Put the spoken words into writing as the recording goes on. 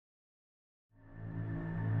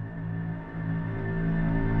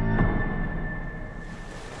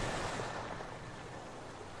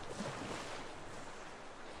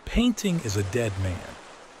Painting is a dead man.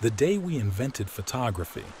 The day we invented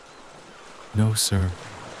photography. No, sir.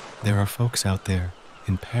 There are folks out there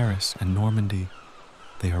in Paris and Normandy.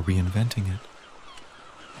 They are reinventing it.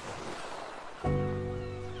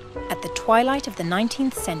 At the twilight of the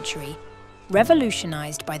 19th century,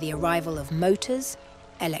 revolutionized by the arrival of motors,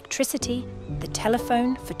 electricity, the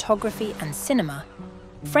telephone, photography, and cinema,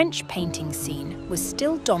 French painting scene was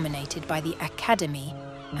still dominated by the Academy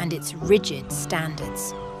and its rigid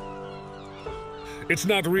standards. It's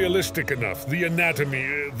not realistic enough. The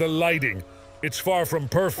anatomy, the lighting, it's far from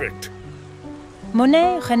perfect.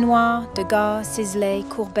 Monet, Renoir, Degas, Sisley,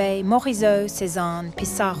 Courbet, Morisot, Cézanne,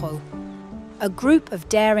 Pissarro. A group of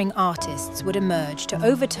daring artists would emerge to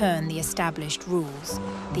overturn the established rules,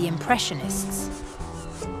 the Impressionists.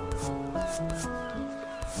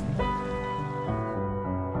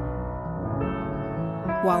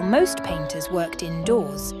 While most painters worked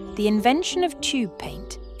indoors, the invention of tube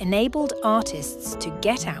paint enabled artists to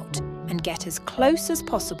get out and get as close as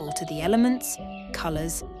possible to the elements,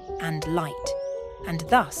 colours, and light, and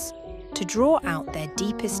thus to draw out their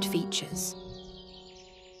deepest features.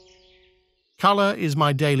 Colour is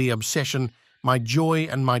my daily obsession, my joy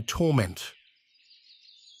and my torment.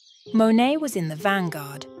 Monet was in the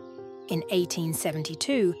vanguard. In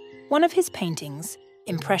 1872, one of his paintings,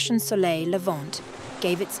 Impression Soleil Levant,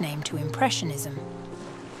 gave its name to Impressionism.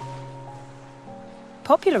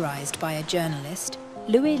 Popularised by a journalist,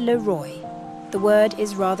 Louis Leroy, the word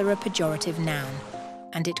is rather a pejorative noun,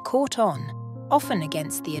 and it caught on, often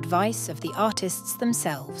against the advice of the artists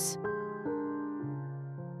themselves.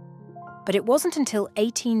 But it wasn't until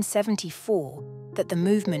 1874 that the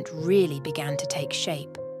movement really began to take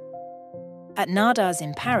shape. At Nada's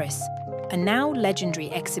in Paris, a now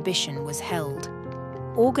legendary exhibition was held,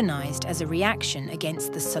 organised as a reaction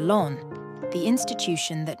against the Salon, the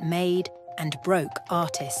institution that made and broke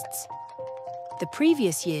artists. The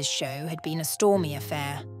previous year's show had been a stormy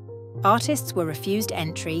affair. Artists were refused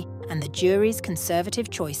entry and the jury's conservative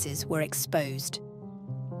choices were exposed.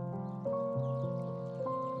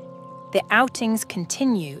 The outings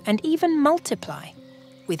continue and even multiply.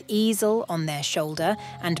 With easel on their shoulder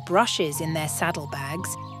and brushes in their saddlebags,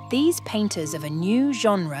 these painters of a new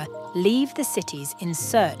genre leave the cities in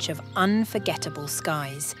search of unforgettable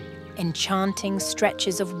skies, enchanting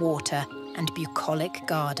stretches of water and bucolic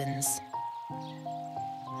gardens.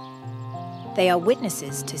 They are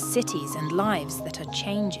witnesses to cities and lives that are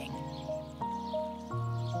changing.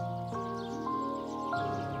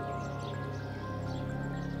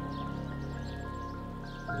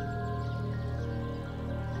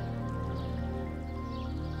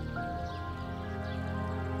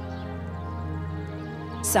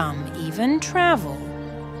 Some even travel.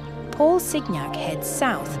 Paul Signac heads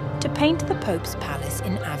south to paint the Pope's palace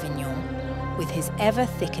in Avignon, with his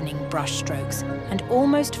ever-thickening brushstrokes and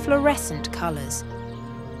almost fluorescent colours.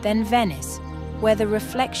 Then Venice, where the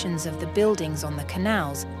reflections of the buildings on the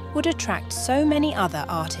canals would attract so many other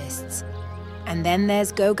artists. And then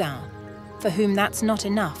there's Gauguin, for whom that's not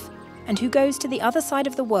enough, and who goes to the other side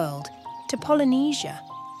of the world, to Polynesia,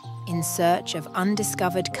 in search of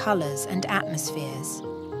undiscovered colours and atmospheres.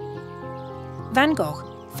 Van Gogh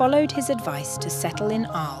followed his advice to settle in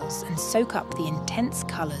Arles and soak up the intense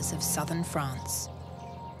colours of southern France.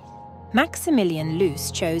 Maximilien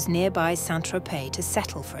Luce chose nearby Saint-Tropez to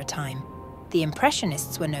settle for a time. The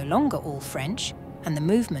Impressionists were no longer all French, and the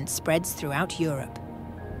movement spreads throughout Europe.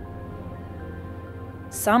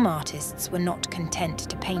 Some artists were not content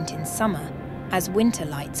to paint in summer, as winter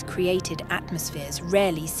lights created atmospheres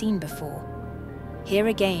rarely seen before. Here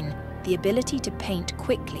again, the ability to paint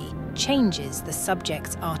quickly changes the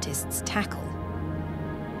subjects artists tackle.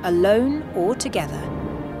 Alone or together,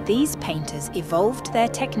 these painters evolved their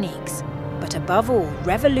techniques, but above all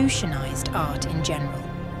revolutionized art in general.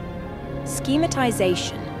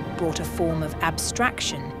 Schematization brought a form of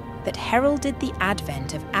abstraction that heralded the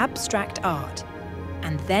advent of abstract art,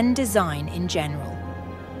 and then design in general,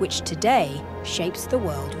 which today shapes the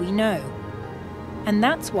world we know. And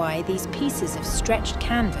that's why these pieces of stretched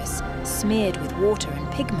canvas, smeared with water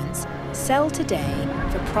and pigments, sell today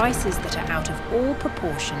for prices that are out of all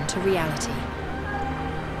proportion to reality.